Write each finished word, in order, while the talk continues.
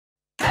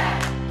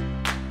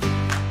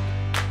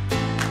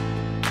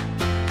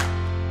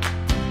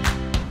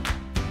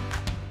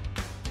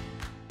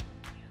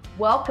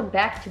Welcome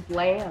back to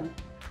BLAM,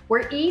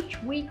 where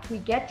each week we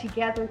get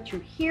together to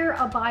hear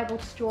a Bible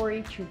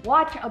story, to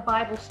watch a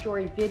Bible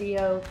story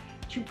video,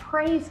 to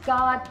praise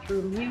God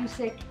through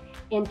music,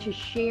 and to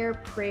share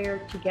prayer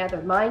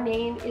together. My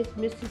name is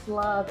Mrs.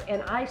 Love,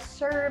 and I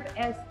serve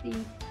as the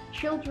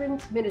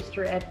children's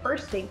minister at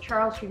First St.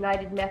 Charles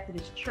United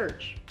Methodist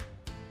Church.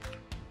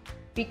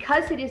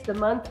 Because it is the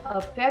month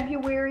of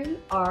February,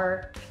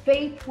 our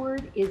faith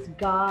word is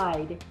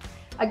guide.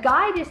 A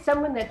guide is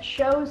someone that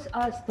shows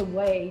us the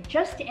way,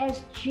 just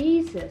as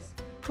Jesus,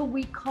 who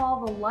we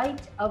call the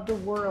light of the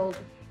world,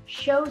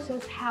 shows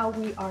us how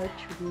we are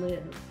to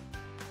live.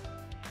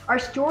 Our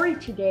story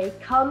today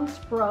comes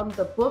from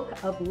the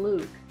book of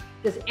Luke.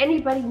 Does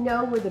anybody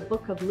know where the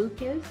book of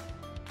Luke is?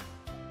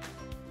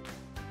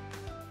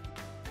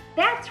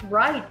 That's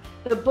right.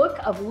 The book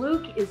of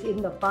Luke is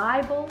in the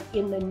Bible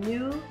in the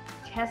New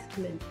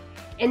Testament.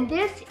 And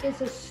this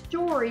is a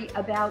story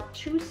about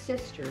two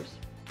sisters.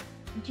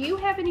 Do you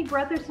have any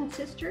brothers and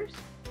sisters?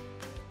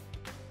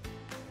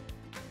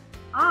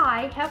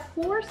 I have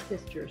 4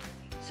 sisters,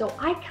 so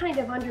I kind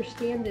of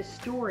understand this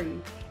story.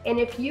 And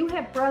if you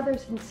have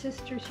brothers and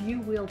sisters,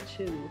 you will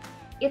too.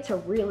 It's a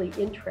really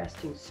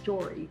interesting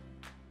story.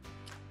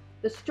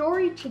 The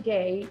story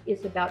today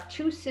is about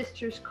 2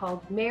 sisters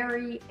called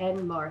Mary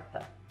and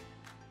Martha.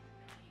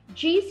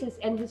 Jesus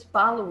and his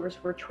followers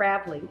were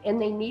traveling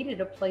and they needed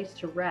a place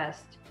to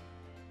rest.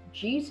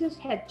 Jesus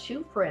had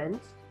 2 friends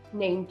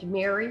named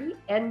Mary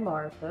and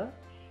Martha,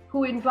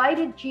 who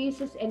invited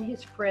Jesus and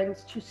his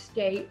friends to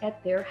stay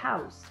at their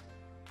house.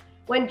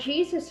 When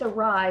Jesus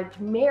arrived,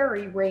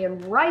 Mary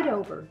ran right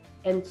over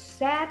and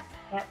sat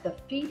at the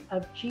feet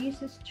of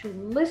Jesus to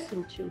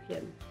listen to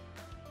him.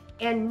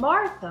 And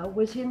Martha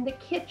was in the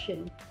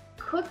kitchen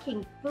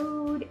cooking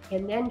food,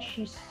 and then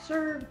she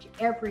served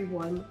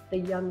everyone the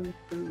yummy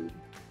food.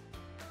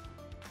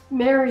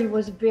 Mary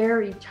was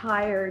very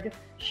tired.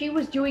 She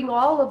was doing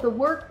all of the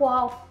work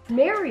while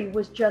Mary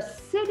was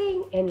just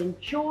sitting and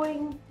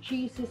enjoying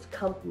Jesus'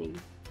 company.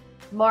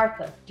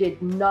 Martha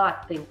did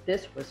not think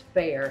this was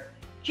fair.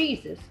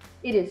 Jesus,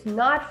 it is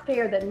not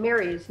fair that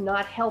Mary is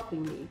not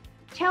helping me.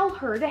 Tell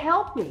her to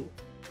help me,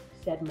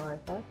 said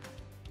Martha.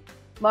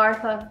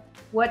 Martha,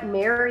 what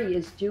Mary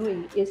is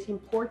doing is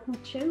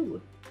important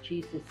too,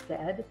 Jesus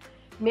said.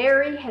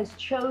 Mary has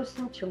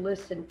chosen to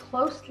listen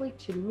closely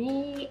to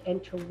me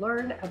and to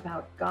learn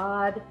about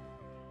God.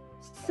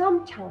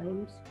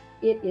 Sometimes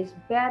it is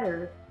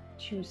better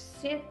to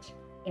sit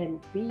and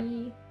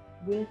be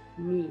with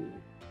me.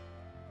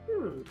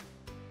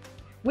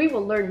 We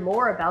will learn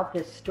more about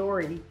this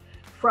story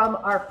from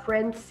our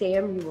friend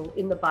Samuel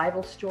in the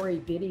Bible story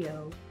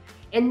video,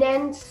 and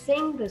then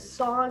sing the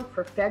song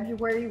for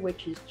February,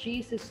 which is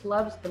Jesus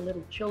Loves the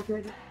Little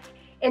Children,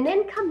 and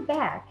then come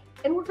back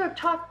and we're going to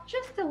talk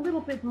just a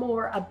little bit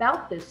more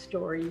about this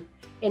story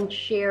and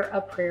share a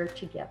prayer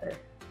together.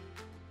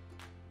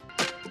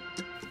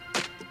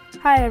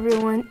 Hi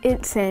everyone,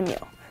 it's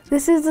Samuel.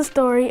 This is the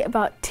story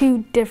about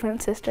 2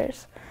 different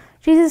sisters.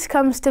 Jesus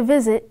comes to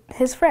visit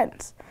his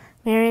friends,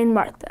 Mary and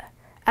Martha,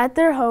 at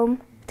their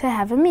home to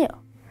have a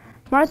meal.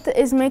 Martha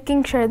is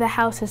making sure the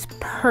house is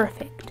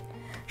perfect.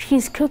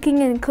 She's cooking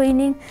and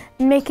cleaning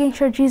and making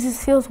sure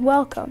Jesus feels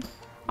welcome.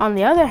 On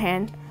the other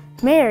hand,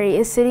 Mary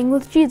is sitting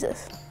with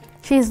Jesus.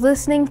 She's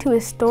listening to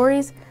his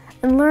stories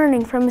and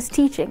learning from his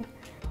teaching.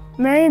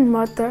 Mary and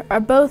Martha are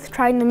both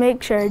trying to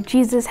make sure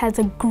Jesus has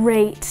a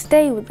great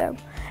stay with them,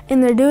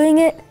 and they're doing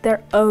it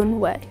their own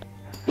way.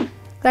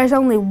 There's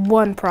only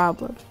one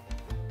problem.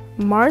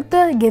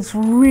 Martha gets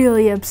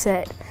really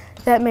upset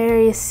that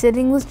Mary is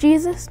sitting with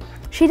Jesus.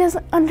 She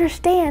doesn't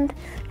understand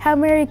how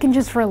Mary can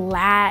just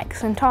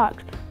relax and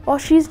talk while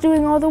she's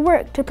doing all the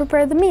work to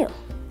prepare the meal.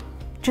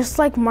 Just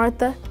like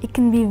Martha, it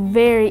can be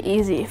very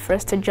easy for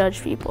us to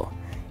judge people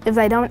if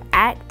they don't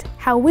act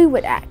how we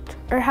would act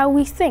or how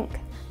we think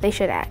they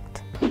should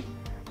act.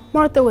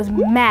 Martha was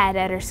mad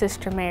at her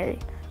sister Mary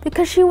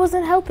because she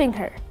wasn't helping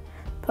her.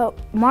 But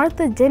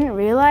Martha didn't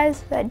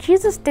realize that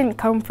Jesus didn't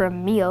come for a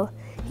meal.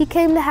 He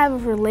came to have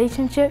a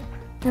relationship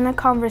and a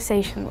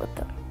conversation with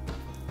them.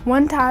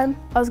 One time,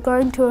 I was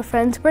going to a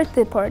friend's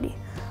birthday party.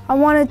 I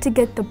wanted to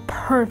get the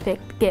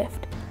perfect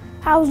gift.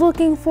 I was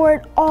looking for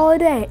it all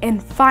day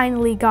and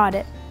finally got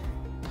it.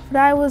 But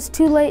I was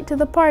too late to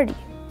the party.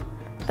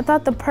 I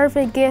thought the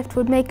perfect gift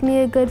would make me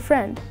a good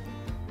friend.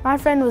 My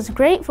friend was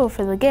grateful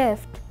for the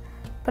gift,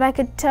 but I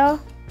could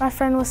tell my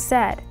friend was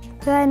sad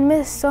that I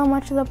missed so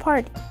much of the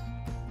party.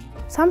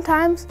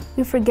 Sometimes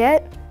we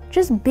forget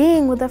just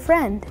being with a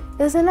friend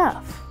is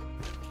enough.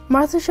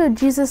 Martha showed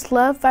Jesus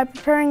love by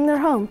preparing their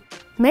home.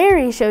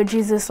 Mary showed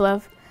Jesus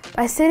love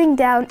by sitting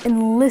down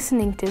and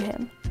listening to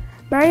him.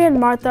 Mary and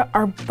Martha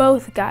are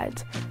both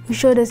guides who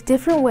showed us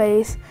different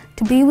ways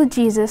to be with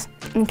Jesus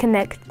and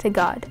connect to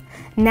God.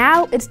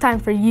 Now it's time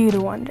for you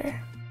to wonder.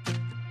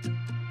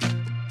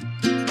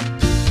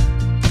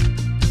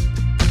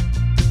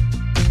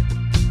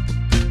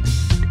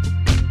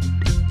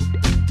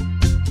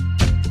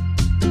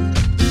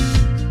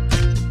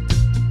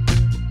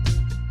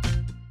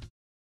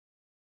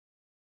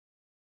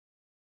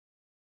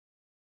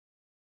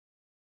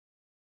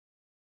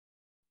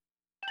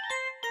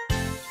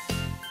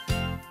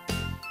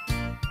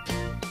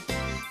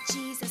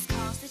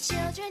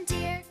 children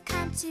dear,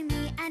 come to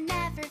me and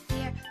never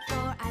fear,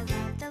 for I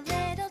love the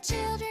little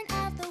children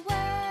of the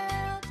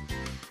world.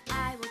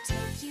 I will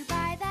take you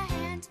by the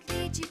hand,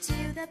 lead you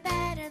to the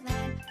better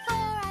land, for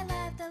I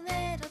love the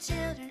little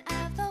children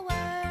of the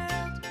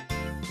world.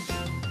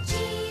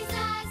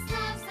 Jesus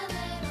loves the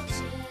little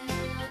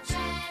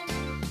children,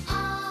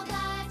 all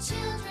the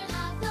children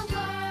of the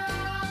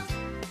world.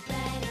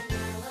 Red and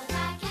yellow,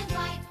 black and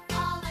white,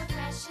 all are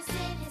precious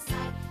in His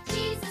sight.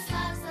 Jesus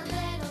loves the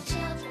little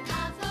children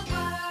of the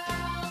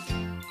world.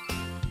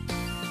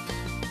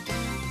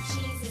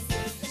 Jesus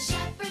is the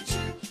shepherd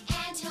true,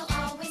 and He'll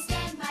always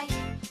stand by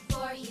you,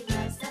 for He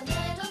loves the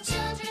little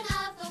children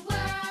of the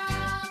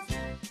world.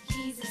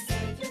 He's a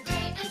Savior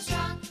great and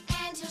strong,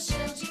 and He'll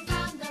shield you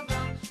from the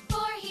wrong,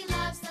 for He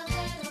loves the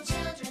little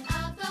children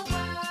of the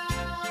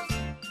world.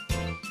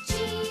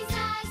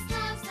 Jesus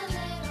loves the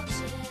little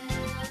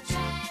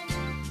children,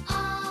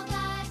 all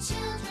the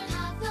children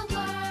of the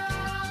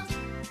world.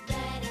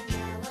 Red and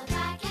yellow,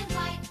 black and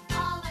white,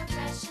 all are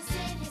precious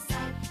in His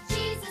sight.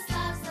 Jesus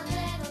loves the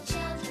little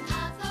children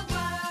of the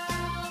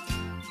world.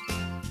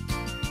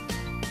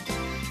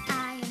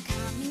 I am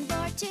coming,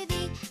 Lord, to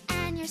Thee,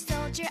 and your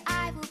soldier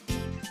I will be,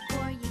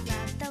 for you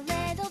love the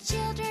little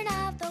children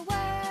of the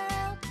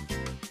world.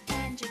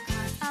 And your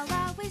cause I'll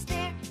always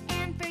bear,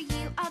 and for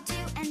you I'll do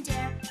and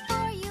dare,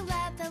 for you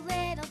love the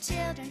little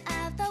children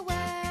of the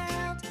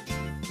world.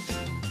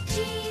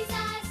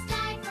 Jesus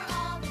died for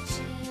all the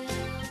children,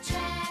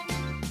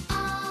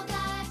 all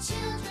the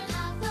children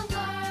of the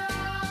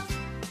world.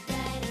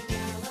 Red and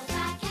yellow,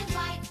 black and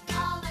white,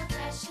 all are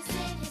precious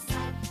in His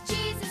sight.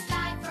 Jesus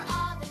died for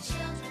all the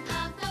children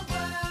of the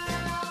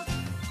world.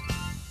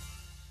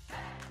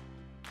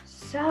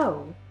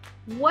 So,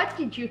 what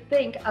did you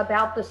think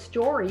about the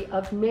story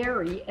of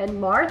Mary and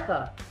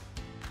Martha?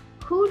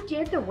 Who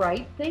did the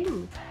right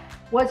thing?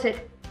 Was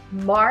it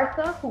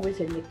Martha, who was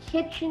in the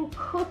kitchen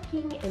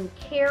cooking and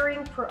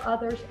caring for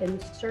others and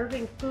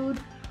serving food?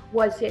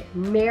 Was it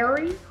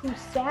Mary, who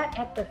sat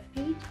at the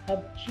feet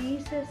of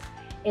Jesus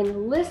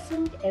and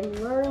listened and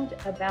learned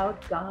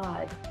about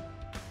God?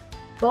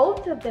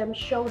 Both of them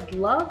showed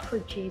love for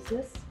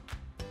Jesus.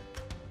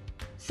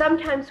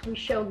 Sometimes we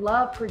show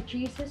love for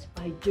Jesus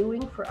by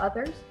doing for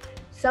others.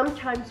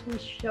 Sometimes we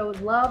show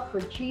love for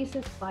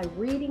Jesus by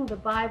reading the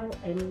Bible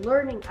and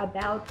learning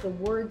about the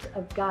words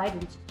of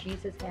guidance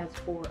Jesus has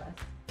for us.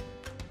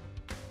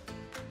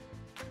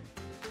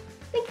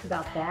 Think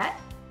about that.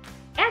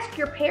 Ask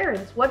your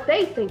parents what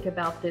they think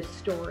about this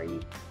story.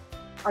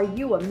 Are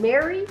you a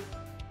Mary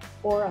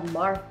or a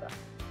Martha?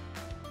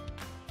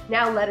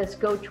 Now let us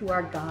go to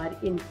our God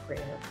in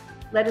prayer.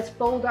 Let us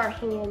fold our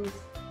hands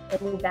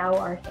and bow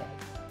our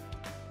heads.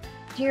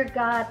 Dear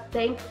God,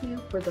 thank you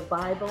for the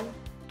Bible.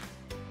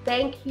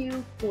 Thank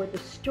you for the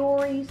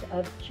stories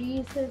of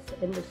Jesus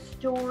and the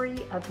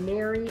story of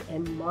Mary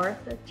and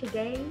Martha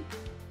today.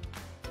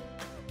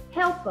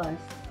 Help us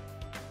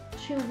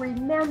to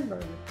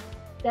remember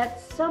that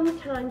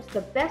sometimes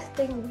the best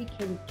thing we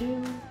can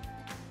do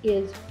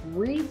is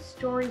read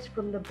stories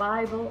from the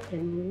Bible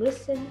and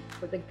listen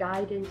for the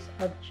guidance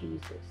of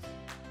Jesus.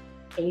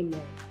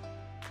 Amen.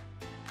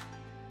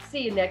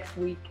 See you next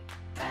week.